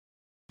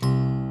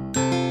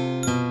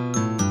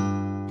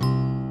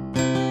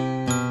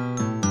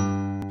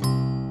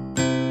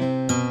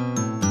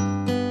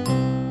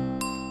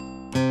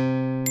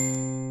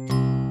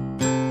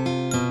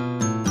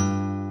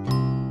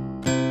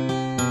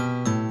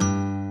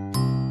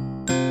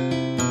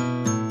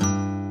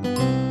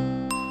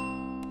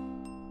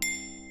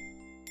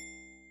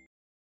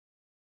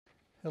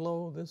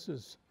This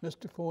is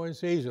Mr.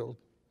 Foy's Easel.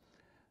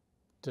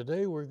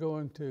 Today we're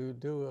going to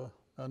do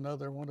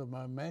another one of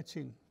my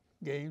matching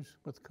games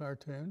with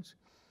cartoons.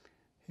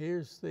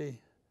 Here's the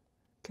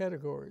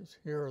categories.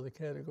 Here are the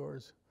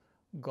categories: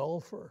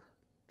 golfer,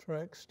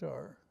 track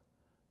star,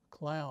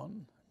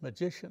 clown,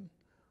 magician,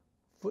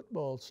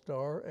 football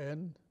star,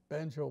 and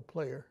banjo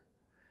player.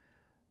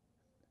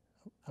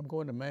 I'm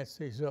going to match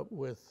these up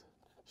with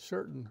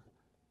certain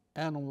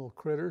animal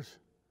critters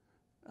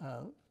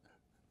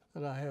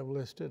that I have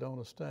listed on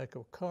a stack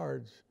of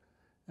cards,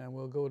 and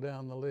we'll go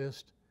down the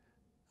list.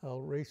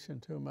 I'll reach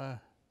into my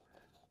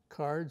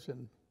cards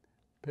and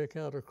pick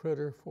out a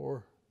critter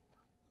for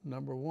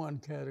number one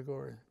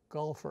category,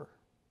 golfer.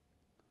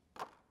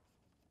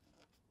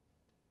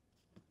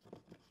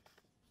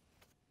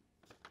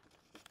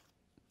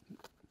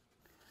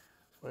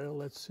 Well,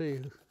 let's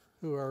see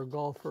who our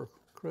golfer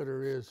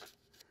critter is.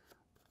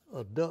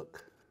 A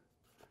duck.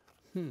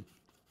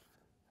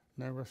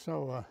 Never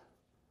saw a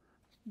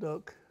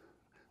duck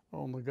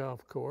on the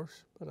golf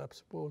course, but I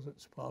suppose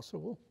it's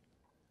possible.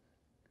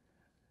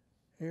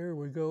 Here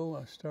we go.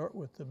 I start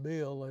with the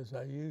bill, as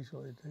I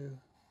usually do.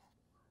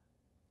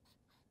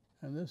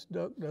 And this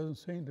duck doesn't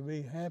seem to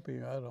be happy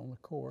out on the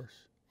course,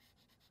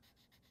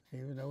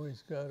 even though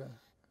he's got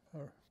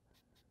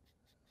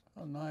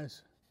a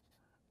nice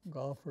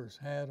golfer's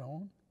hat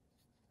on.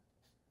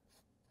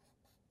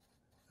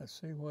 Let's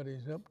see what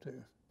he's up to.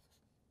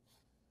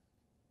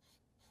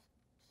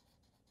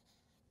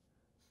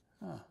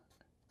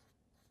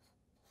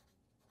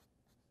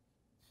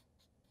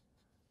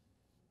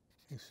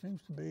 He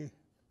seems to be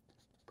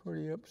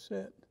pretty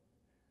upset.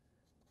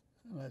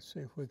 Let's see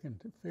if we can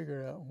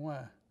figure out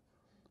why.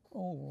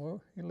 Oh, well,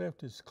 he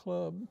left his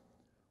club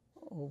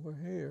over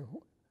here.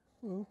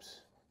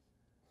 Oops.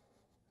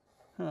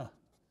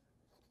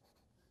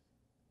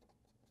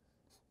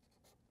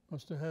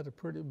 Must have had a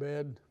pretty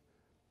bad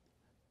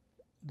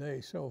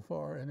day so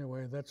far.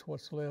 Anyway, that's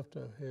what's left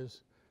of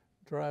his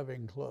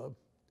driving club.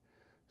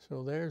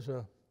 So there's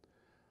an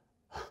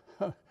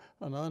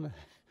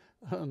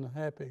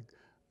unhappy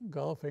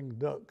golfing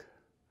duck.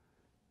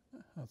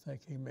 I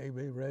think he may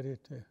be ready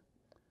to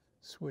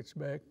switch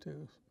back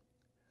to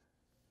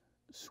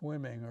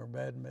swimming or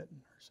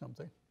badminton or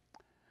something.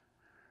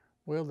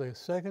 Well, the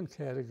second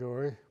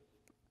category,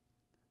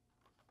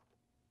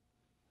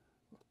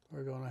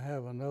 we're going to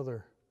have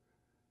another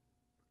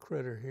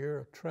critter here,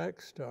 a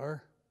track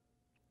star.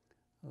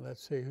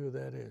 Let's see who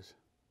that is.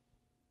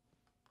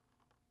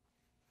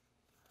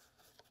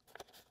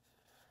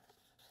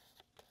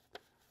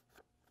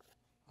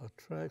 A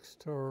track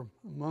star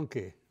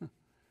monkey.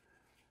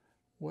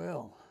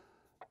 Well,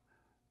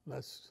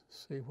 let's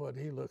see what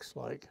he looks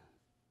like.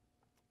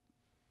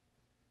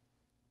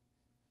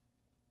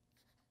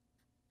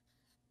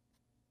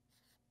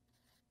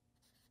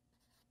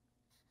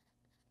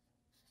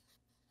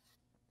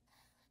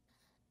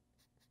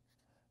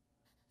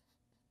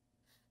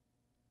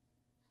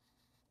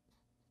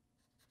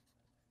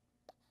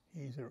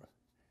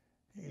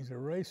 He's a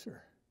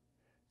racer.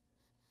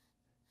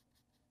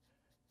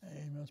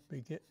 He must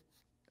be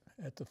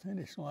at the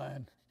finish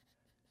line.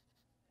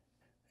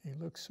 He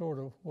looks sort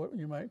of what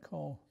you might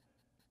call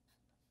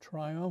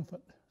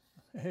triumphant.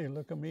 Hey,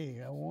 look at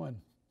me, I won.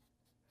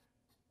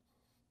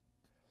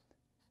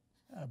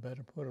 I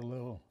better put a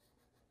little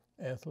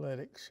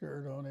athletic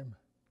shirt on him.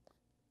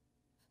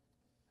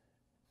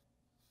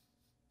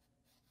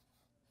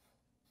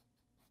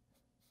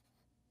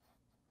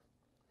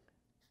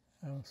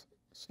 Now,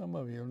 some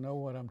of you know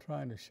what I'm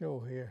trying to show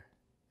here.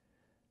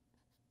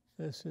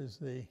 This is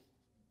the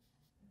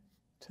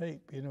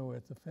tape, you know,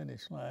 at the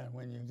finish line.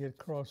 When you get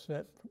across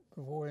that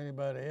before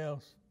anybody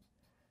else,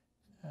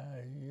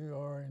 you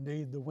are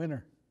indeed the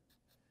winner.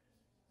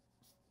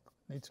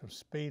 Need some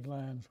speed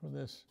lines for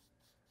this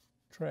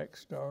track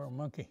star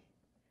monkey.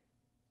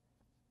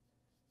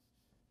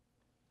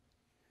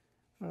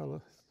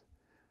 Well,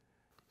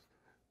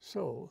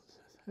 so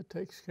that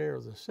takes care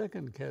of the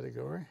second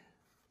category.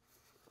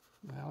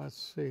 Now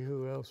let's see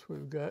who else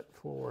we've got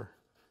for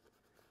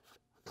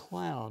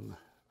clown.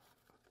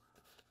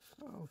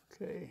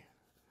 Okay,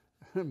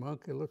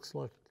 monkey looks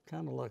like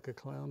kind of like a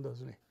clown,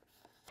 doesn't he?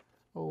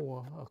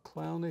 Oh, a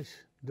clownish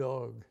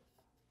dog.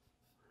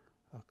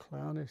 A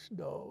clownish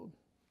dog.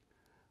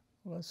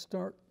 Let's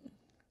start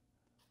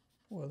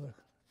with a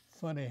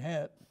funny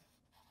hat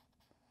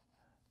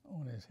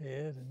on his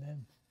head, and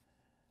then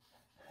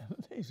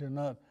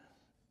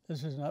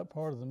this is not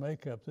part of the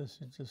makeup. This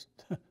is just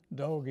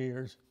dog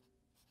ears.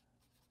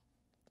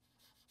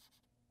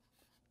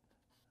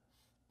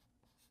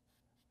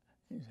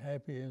 He's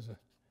happy as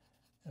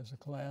a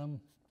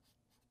clown.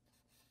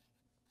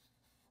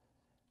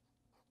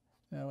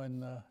 Now,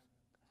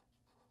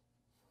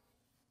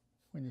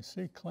 when you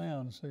see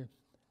clowns,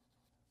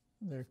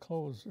 their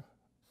clothes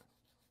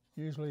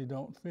usually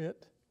don't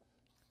fit,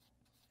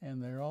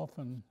 and they're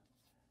often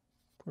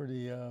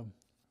pretty,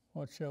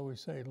 what shall we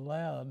say,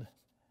 loud,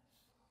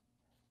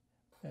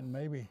 and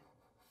maybe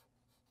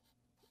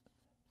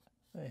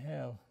they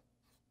have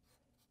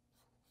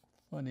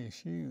funny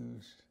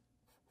shoes.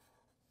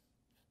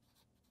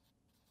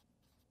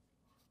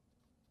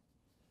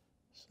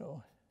 So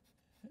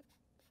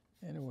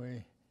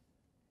anyway,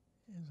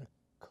 he's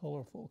a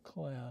colorful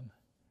clown.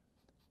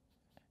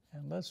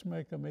 And let's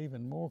make them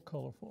even more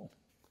colorful.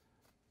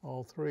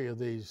 All three of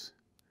these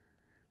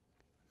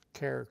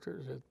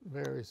characters at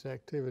various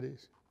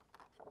activities.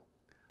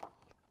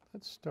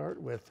 Let's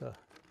start with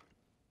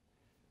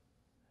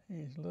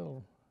these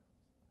little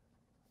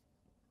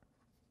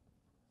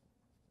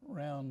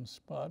round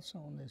spots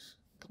on this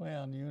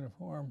clown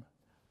uniform,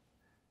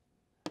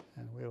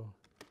 and we'll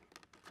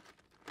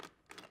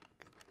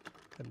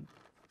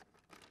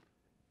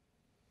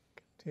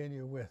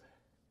continue with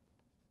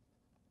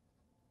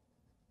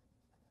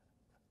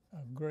a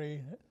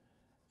gray.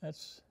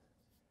 That's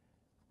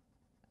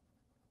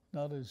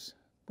not as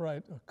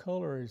bright a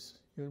color as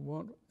you'd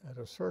want at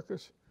a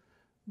circus,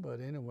 but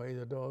anyway,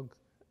 the dog,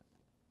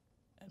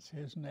 that's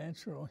his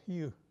natural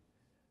hue.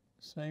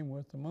 Same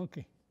with the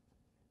monkey.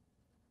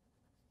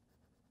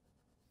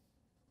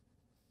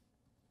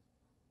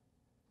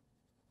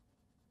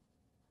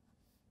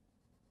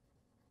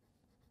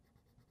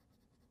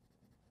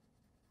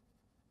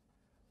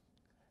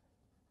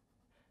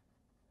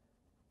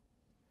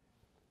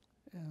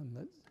 And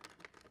let's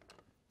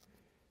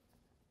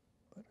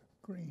put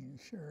a green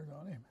shirt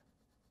on him.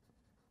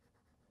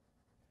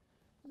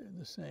 Do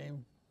the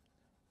same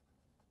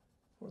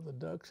for the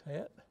duck's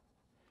hat.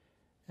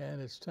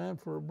 And it's time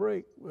for a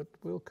break, but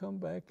we'll come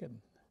back in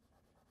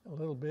a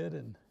little bit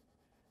and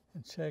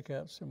check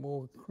out some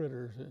more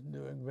critters and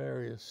doing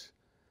various,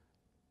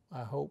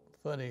 I hope,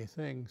 funny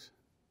things.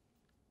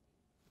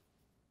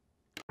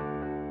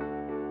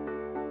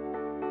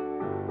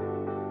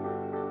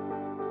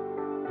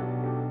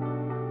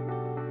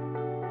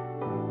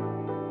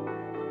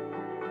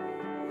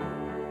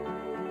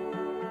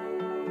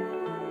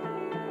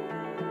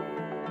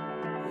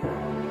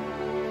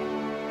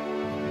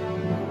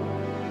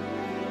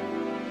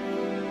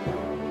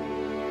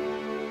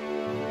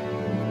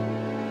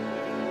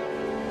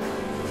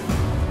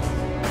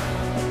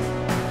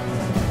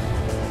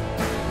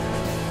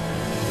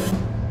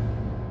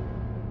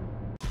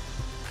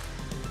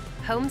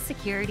 Home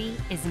security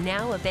is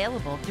now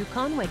available through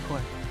Conway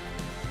Corp.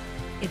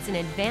 It's an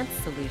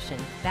advanced solution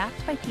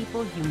backed by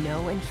people you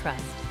know and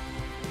trust.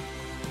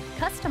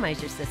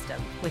 Customize your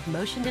system with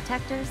motion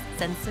detectors,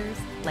 sensors,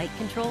 light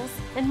controls,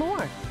 and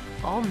more,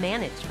 all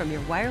managed from your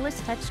wireless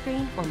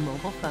touchscreen or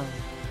mobile phone.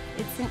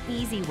 It's an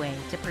easy way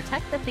to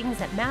protect the things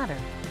that matter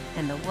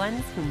and the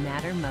ones who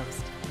matter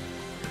most.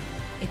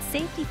 It's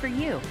safety for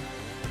you,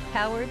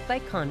 powered by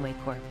Conway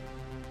Corp.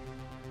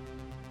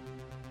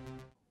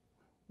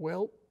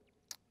 Well,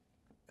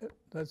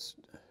 let's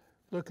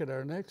look at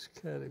our next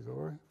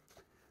category,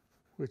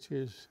 which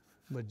is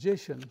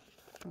magician.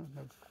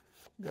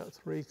 I've got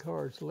 3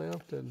 cards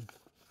left, and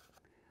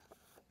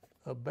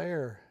a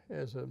bear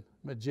as a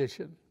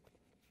magician.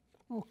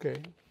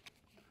 Okay.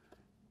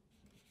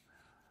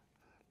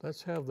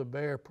 Let's have the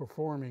bear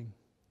performing,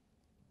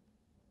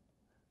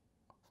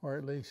 or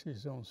at least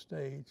he's on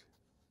stage.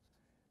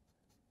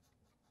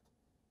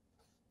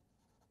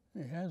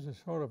 He has a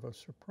sort of a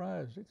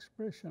surprised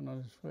expression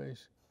on his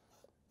face.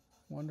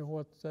 Wonder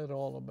what's that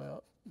all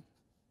about.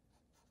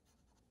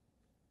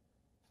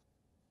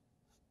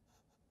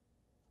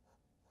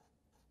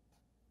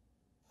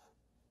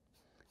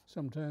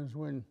 Sometimes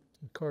when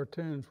in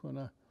cartoons, when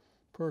a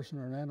person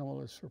or an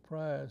animal is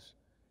surprised,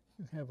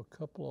 you have a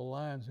couple of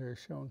lines there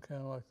showing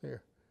kind of like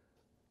they're,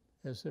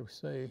 as they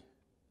say,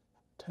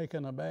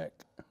 taken aback,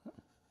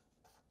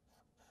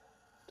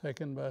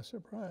 taken by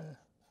surprise.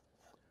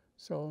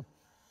 So,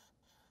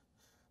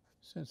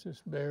 since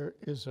this bear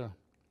is a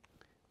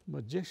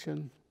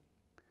magician,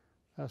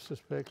 I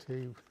suspect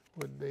he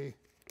would be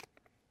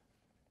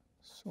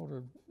sort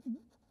of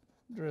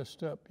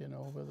dressed up, you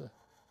know,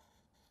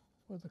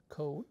 with a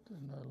coat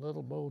and a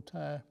little bow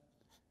tie.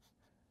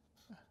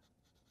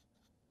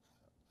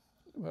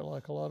 Well,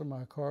 like a lot of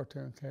my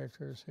cartoon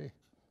characters,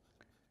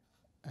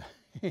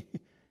 he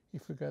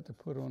forgot to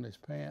put on his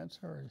pants,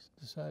 or he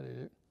decided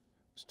it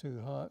was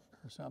too hot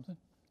or something.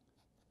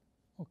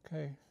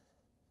 Okay.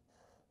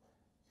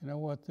 You know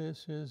what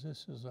this is?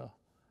 This is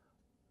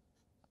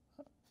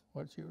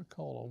what you would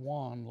call a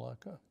wand,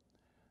 like a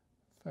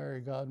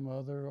fairy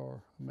godmother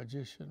or a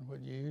magician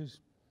would use.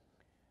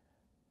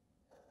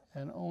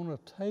 And on a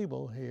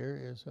table here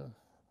is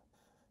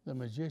the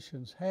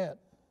magician's hat.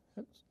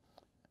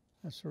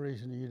 That's the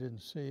reason you didn't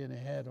see any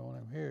hat on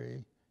him here.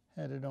 He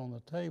had it on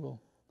the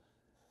table.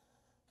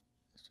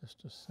 It's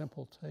just a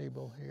simple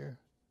table here.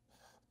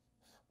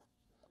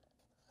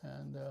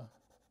 And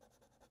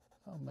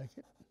I'll make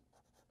it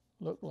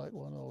look like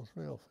one of those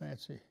real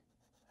fancy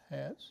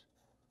hats.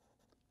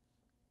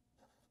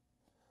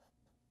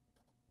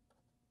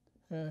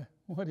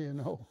 What do you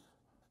know?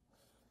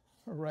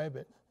 A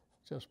rabbit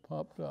just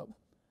popped up.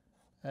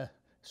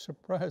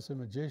 Surprised the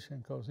magician,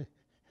 because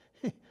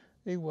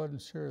he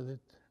wasn't sure that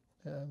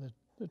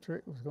the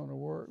trick was going to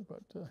work,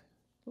 but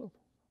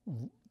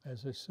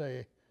as they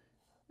say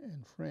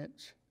in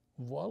French,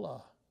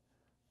 voila,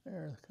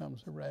 there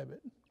comes the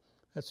rabbit.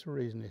 That's the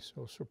reason he's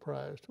so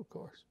surprised, of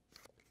course.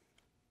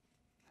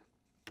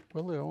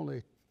 Well, there are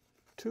only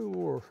two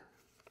more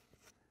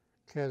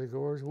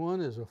categories. One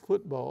is a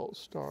football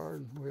star,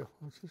 and we've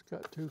just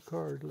got two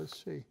cards.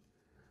 Let's see.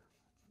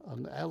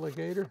 An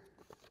alligator.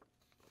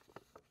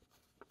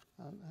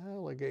 An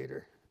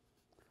alligator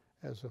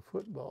as a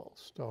football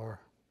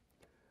star.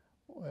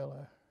 Well,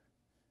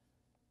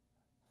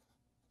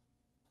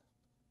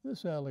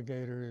 this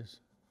alligator is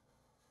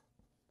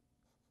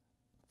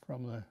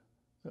from the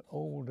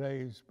old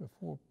days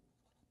before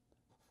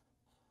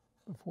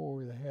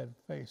they had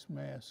face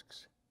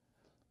masks.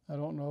 I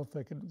don't know if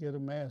they could get a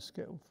mask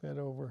that would fit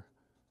over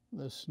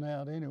the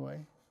snout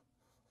anyway.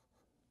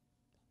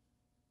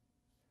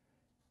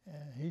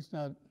 He's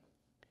not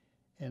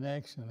in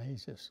action,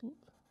 he's just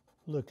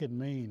looking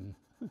mean.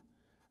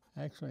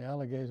 Actually,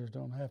 alligators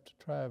don't have to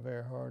try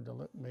very hard to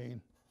look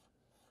mean,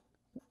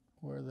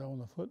 whether they're on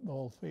the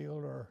football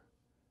field or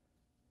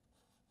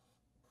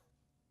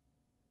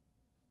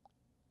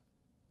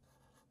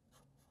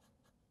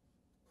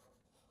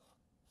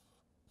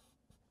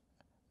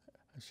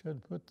I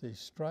should put these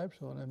stripes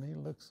on him. He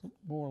looks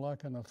more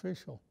like an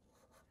official.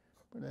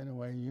 But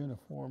anyway,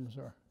 uniforms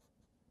are.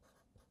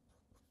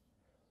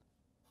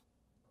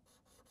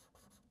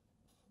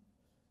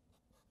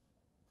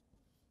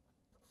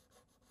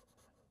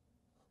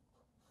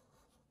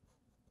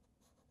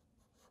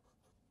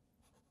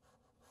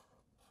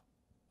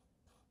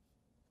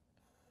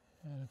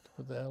 And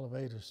with the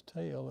alligator's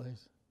tail,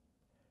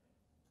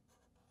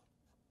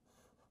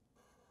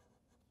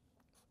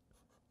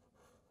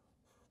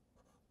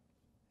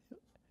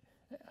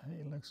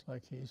 he looks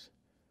like he's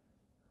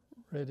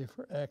ready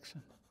for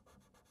action.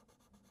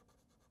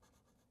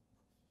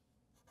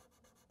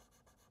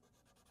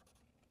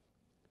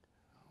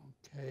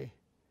 Okay.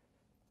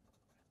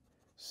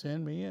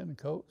 Send me in,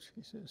 coach.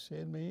 He says,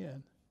 send me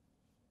in.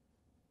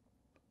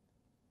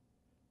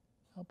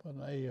 I'll put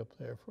an A up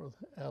there for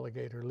the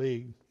Alligator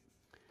League.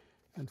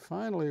 And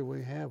finally,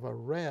 we have a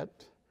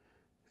rat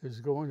who's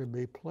going to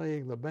be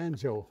playing the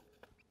banjo.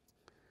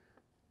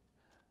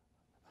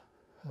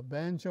 A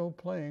banjo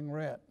playing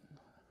rat.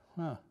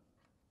 Huh.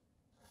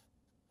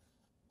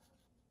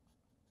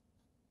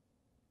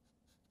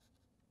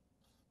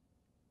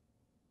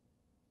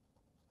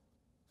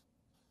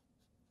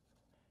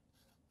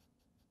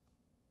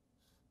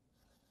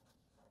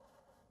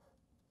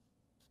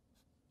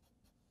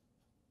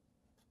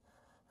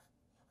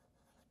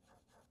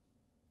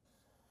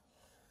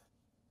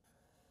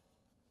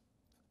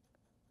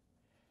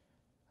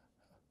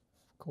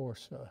 Of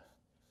course,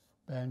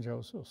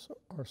 banjos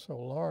are so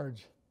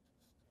large,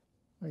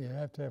 well, you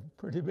have to have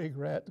a pretty big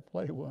rat to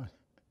play one.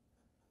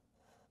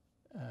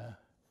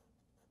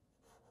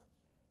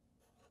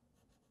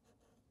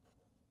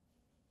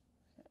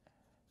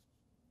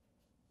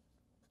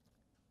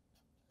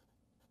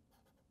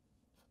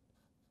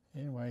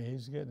 Anyway,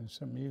 he's getting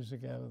some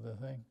music out of the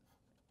thing.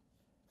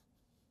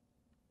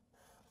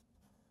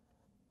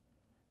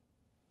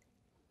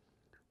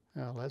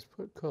 Now let's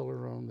put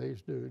color on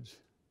these dudes.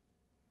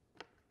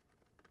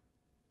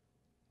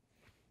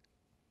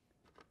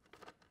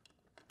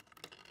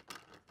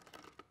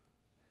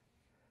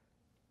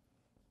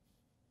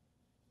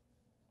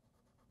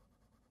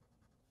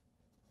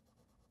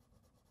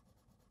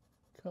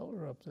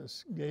 Color up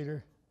this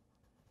gator.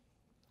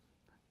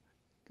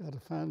 Got to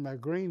find my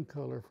green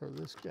color for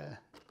this guy.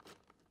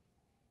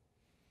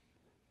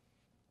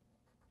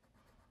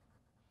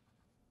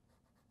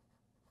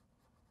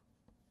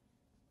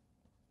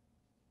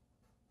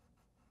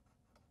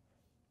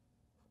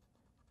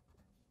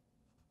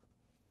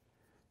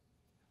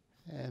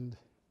 And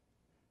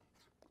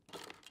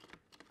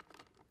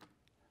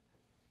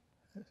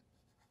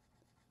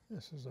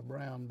this is a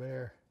brown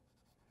bear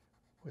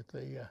with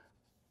the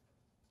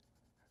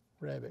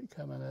rabbit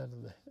coming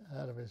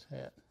out of his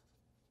hat.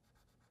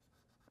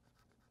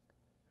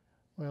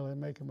 Well, they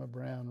make him a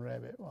brown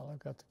rabbit while I've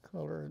got the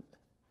color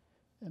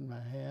in my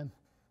hand.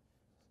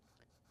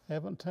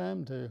 Haven't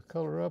time to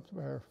color up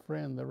our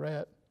friend the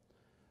rat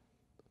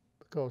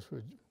because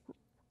we've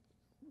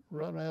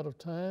run out of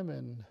time,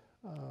 and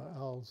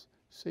I'll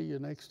see you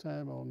next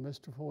time on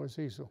Mr. Foy's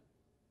Easel.